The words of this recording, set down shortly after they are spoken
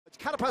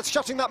Carapaz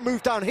shutting that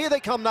move down. Here they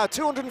come now,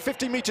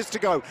 250 metres to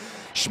go.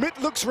 Schmidt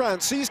looks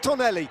round, sees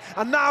Tonelli,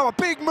 and now a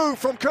big move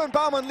from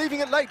Baumann,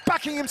 leaving it late,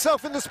 backing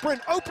himself in the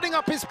sprint, opening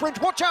up his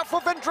sprint. Watch out for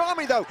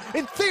Vendrame though.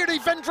 In theory,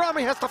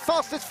 Vendrame has the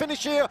fastest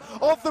finish here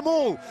of them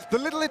all, the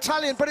little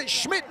Italian, but it's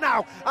Schmidt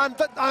now, and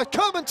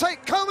Kerman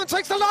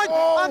takes the line,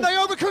 and they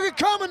overcook it.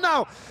 Kerman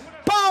now.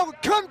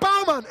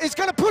 Baumann is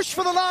going to push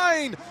for the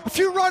line. A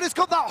few riders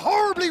got that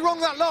horribly wrong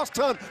that last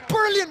turn.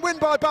 Brilliant win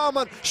by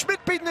Baumann.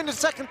 Schmidt beaten into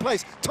second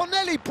place.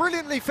 Tonelli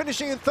brilliantly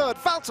finishing in third.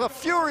 Valter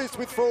furious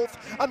with fourth.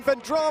 And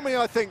Vendrame,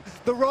 I think,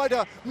 the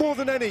rider more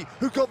than any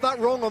who got that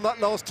wrong on that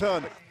last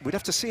turn. We'd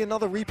have to see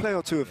another replay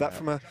or two of that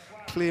from a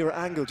clearer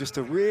angle just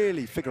to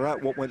really figure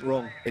out what went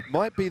wrong. It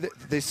might be that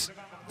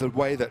the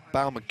way that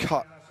Baumann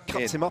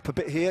cuts him up a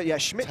bit here. Yeah,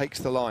 Schmidt takes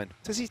the line.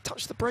 Does he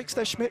touch the brakes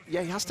there, Schmidt?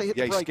 Yeah, he has to hit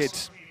the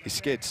brakes. He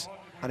skids.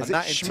 And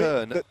that in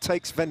turn that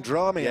takes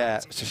Vendrame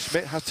out. So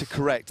Schmidt has to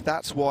correct.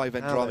 That's why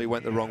Vendrame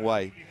went the wrong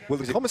way. Will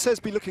the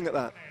commissaires be looking at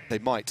that? They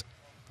might.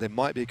 There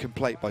might be a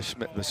complaint by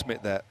Schmidt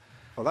there.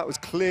 Well, that was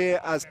clear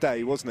as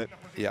day, wasn't it?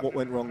 Yeah. What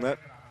went wrong there?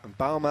 And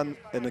Baumann,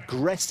 an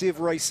aggressive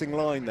racing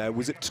line there.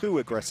 Was it too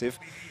aggressive?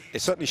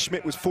 Certainly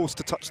Schmidt was forced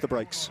to touch the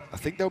brakes. I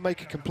think they'll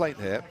make a complaint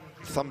here.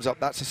 Thumbs up.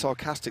 That's a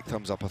sarcastic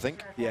thumbs up, I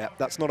think. Yeah,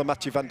 that's not a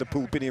Mathieu van der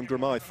Poel, Biniam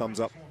Girmay thumbs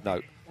up.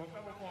 No.